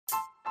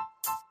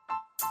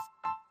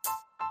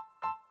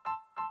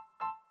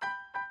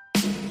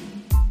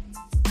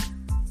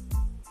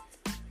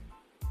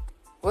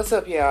What's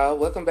up, y'all?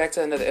 Welcome back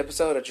to another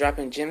episode of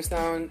Dropping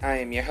Gemstone. I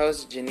am your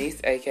host,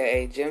 Janice,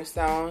 aka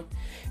Gemstone.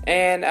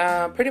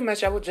 And pretty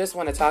much I would just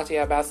want to talk to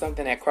you about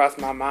something that crossed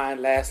my mind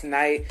last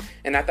night,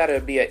 and I thought it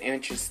would be an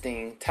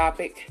interesting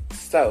topic.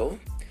 So,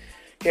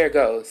 here it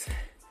goes.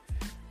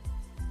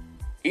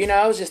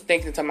 I was just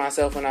thinking to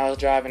myself when I was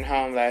driving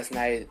home last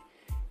night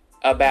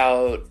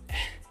about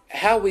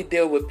how we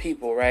deal with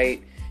people,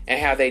 right?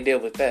 And how they deal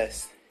with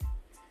us.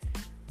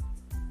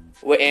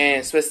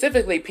 And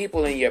specifically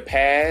people in your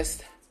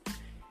past.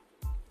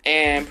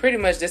 And pretty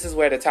much this is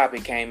where the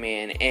topic came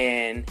in.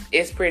 And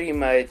it's pretty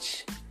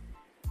much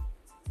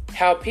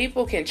how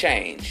people can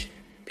change.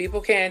 People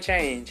can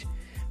change.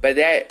 But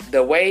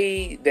the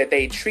way that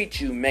they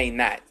treat you may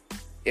not.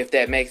 If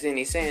that makes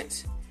any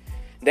sense.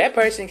 That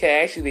person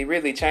can actually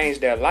really change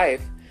their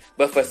life.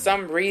 But for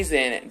some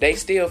reason, they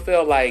still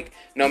feel like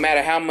no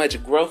matter how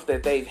much growth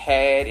that they've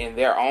had in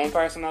their own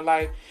personal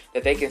life,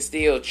 that they can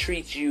still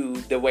treat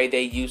you the way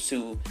they used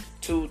to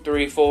 2,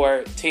 3,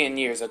 4, 10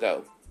 years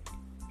ago.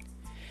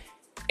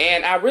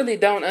 And I really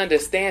don't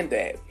understand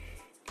that.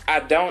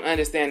 I don't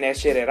understand that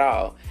shit at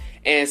all.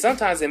 And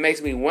sometimes it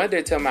makes me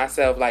wonder to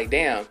myself, like,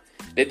 damn,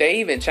 did they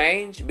even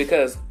change?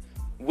 Because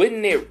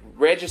wouldn't it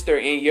register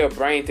in your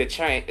brain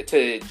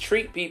to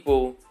treat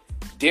people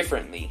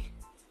differently?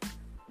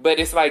 But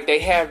it's like they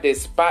have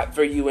this spot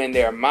for you in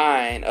their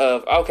mind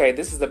of, okay,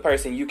 this is the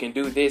person you can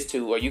do this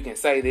to, or you can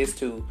say this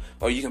to,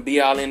 or you can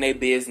be all in their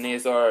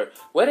business, or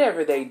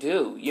whatever they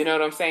do. You know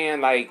what I'm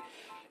saying? Like,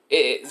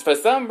 for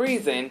some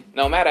reason,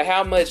 no matter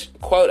how much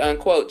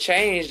quote-unquote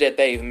change that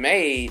they've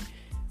made,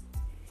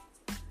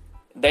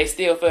 they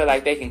still feel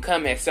like they can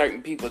come at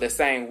certain people the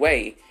same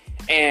way.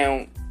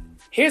 And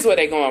here's where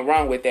they're going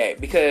wrong with that.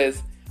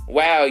 Because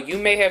while you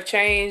may have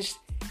changed,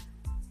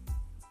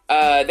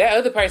 that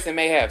other person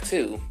may have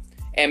too.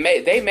 And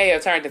they may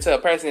have turned into a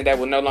person that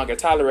will no longer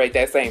tolerate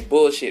that same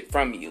bullshit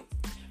from you.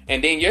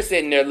 And then you're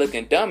sitting there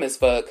looking dumb as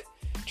fuck,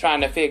 trying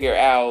to figure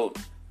out,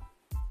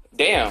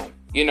 damn,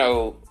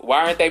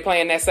 why aren't they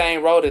playing that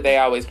same role that they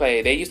always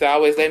played? They used to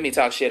always let me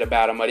talk shit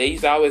about them, or they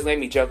used to always let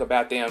me joke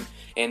about them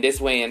in this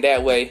way and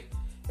that way.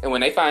 And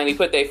when they finally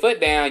put their foot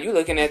down, you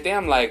looking at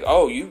them like,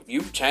 oh,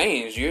 you've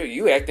changed.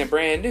 You acting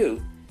brand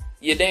new.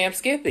 You damn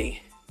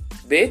Skippy,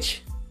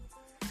 bitch.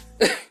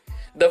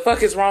 The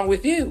fuck is wrong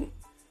with you?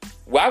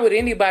 Why would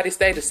anybody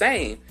stay the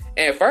same?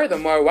 And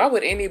furthermore, why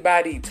would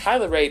anybody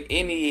tolerate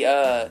any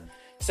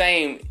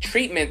same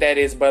treatment that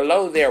is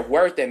below their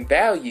worth and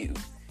value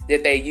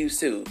that they used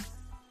to?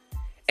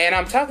 And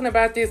I'm talking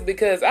about this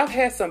because I've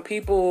had some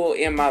people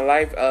in my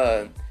life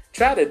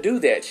try to do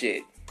that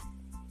shit.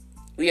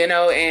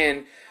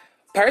 And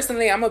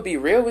personally, I'm going to be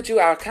real with you.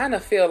 I kind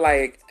of feel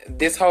like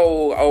this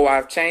whole,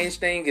 I've changed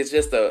thing is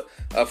just a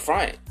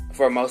front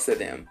for most of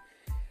them.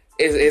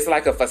 It's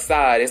like a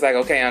facade. It's like,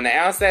 okay, on the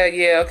outside,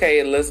 yeah, okay,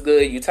 it looks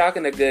good. You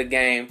talking a good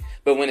game.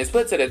 But when it's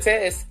put to the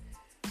test,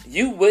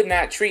 you would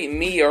not treat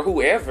me or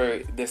whoever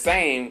the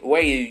same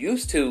way you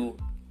used to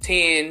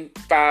 10,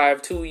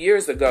 5, 2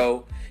 years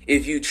ago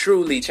if you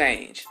truly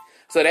changed.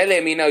 So that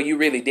let me know you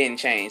really didn't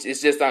change.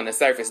 It's just on the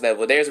surface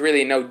level. There's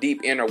really no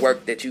deep inner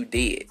work that you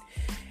did.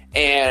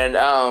 And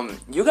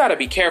you got to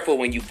be careful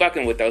when you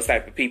fucking with those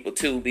type of people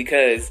too,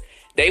 because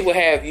they will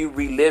have you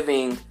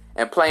reliving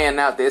and playing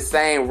out this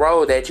same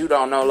role that you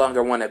don't no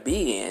longer want to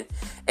be in.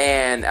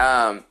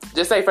 And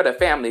just say for the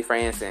family, for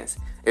instance,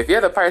 if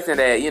you're the person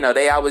that,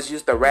 they always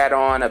used to rat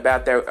on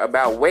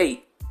about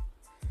weight,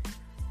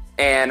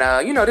 and,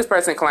 this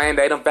person claimed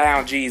they done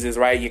found Jesus,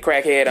 right? Your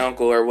crackhead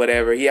uncle or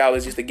whatever. He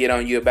always used to get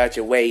on you about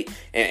your weight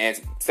and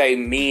say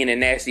mean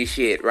and nasty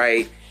shit,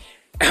 right?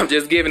 I'm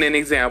just giving an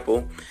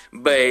example.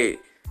 But,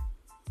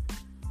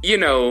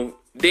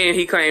 then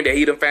he claimed that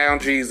he done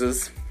found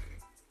Jesus.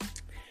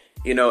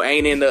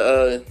 Ain't in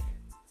the,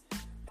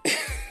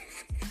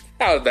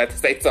 I was about to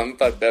say something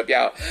fucked up,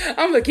 y'all.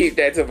 I'm gonna keep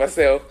that to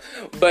myself.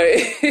 But,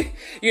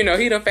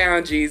 he done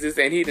found Jesus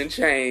and he done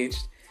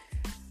changed.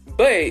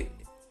 But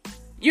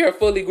you're a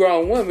fully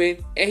grown woman,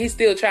 and he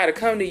still try to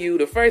come to you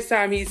the first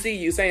time he see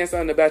you saying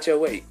something about your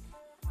weight.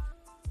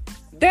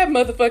 That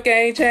motherfucker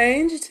ain't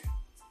changed.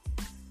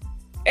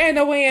 Ain't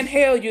no way in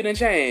hell you done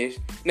changed.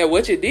 Now,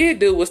 what you did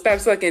do was stop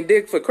sucking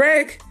dick for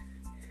crack,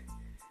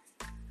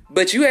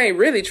 but you ain't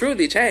really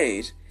truly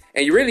changed.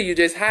 And you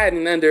just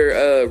hiding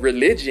under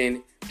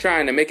religion,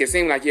 trying to make it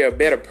seem like you're a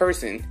better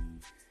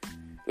person.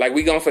 Like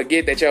we gonna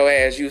forget that your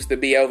ass used to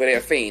be over there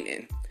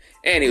fiending.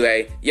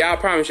 Anyway, y'all,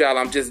 promise y'all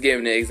I'm just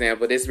giving an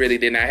example. This really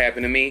did not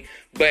happen to me.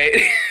 But,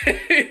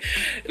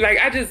 like,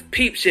 I just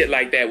peep shit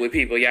like that with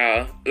people,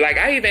 y'all. Like,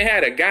 I even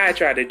had a guy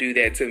try to do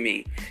that to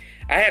me.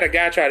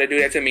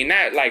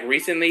 Not, like,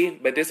 recently,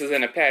 but this was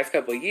in the past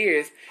couple of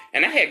years.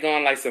 And I had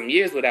gone, like, some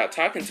years without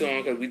talking to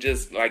him because we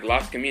just, like,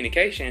 lost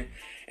communication.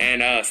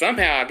 And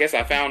somehow, I guess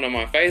I found him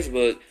on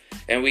Facebook,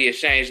 and we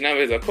exchanged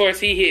numbers. Of course,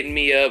 he hitting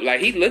me up. Like,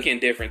 he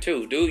looking different,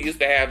 too. Dude used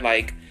to have,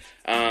 like,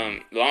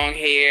 long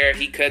hair.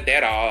 He cut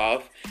that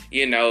off.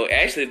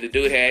 Actually, the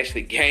dude had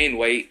actually gained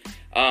weight,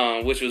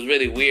 which was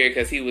really weird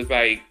because he was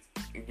like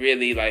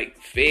really like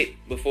fit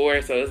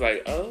before, so it's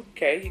like, oh,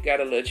 okay, you got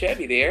a little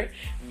chubby there,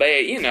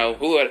 but you know,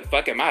 who the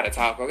fuck am I to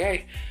talk,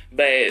 okay?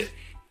 But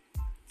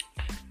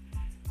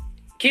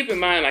keep in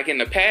mind, like in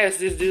the past,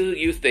 this dude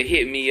used to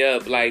hit me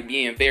up like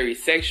being very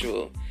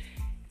sexual,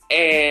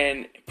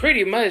 and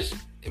pretty much,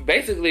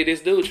 basically,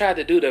 this dude tried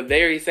to do the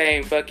very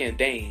same fucking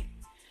thing.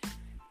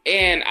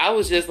 And I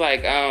was just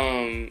like,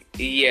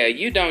 yeah,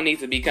 you don't need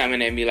to be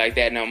coming at me like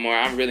that no more.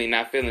 I'm really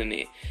not feeling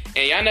it.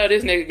 And y'all know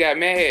this nigga got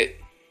mad.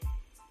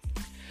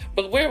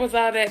 But where was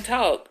all that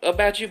talk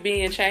about you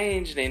being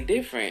changed and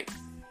different?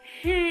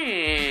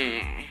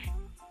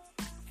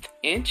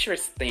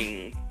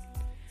 Interesting.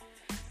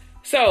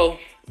 So,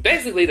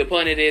 basically the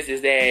point of this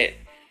is that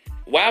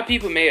while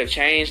people may have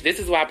changed, this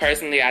is why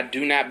personally I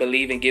do not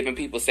believe in giving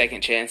people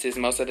second chances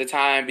most of the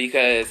time,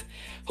 because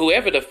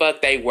whoever the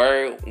fuck they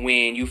were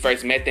when you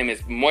first met them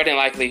is more than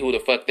likely who the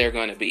fuck they're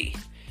going to be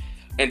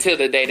until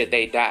the day that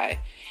they die.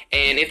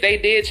 And if they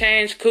did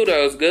change,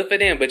 kudos, good for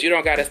them, but you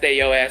don't got to stay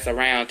your ass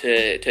around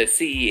to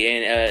see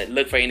and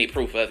look for any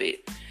proof of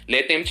it.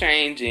 Let them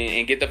change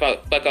and get the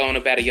fuck on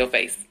up out of your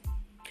face.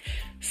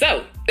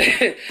 So,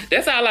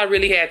 that's all I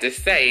really had to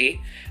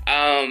say.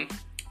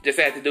 Just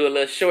had to do a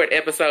little short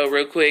episode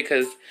real quick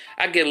because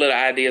I get little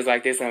ideas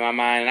like this in my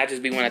mind and I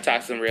just be want to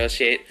talk some real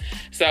shit.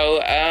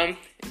 So,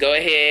 go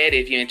ahead,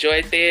 if you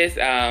enjoyed this,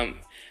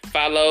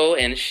 follow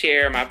and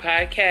share my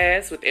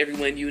podcast with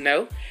everyone you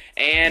know.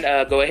 And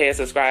go ahead and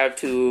subscribe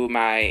to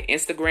my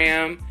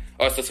Instagram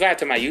or subscribe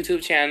to my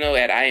YouTube channel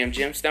at I Am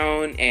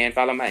Gemstone, and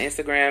follow my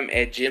Instagram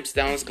at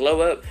Gemstones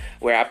Glow Up,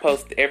 where I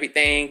post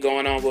everything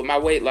going on with my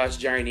weight loss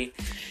journey.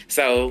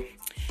 So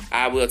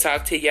I will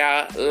talk to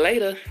y'all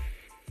later.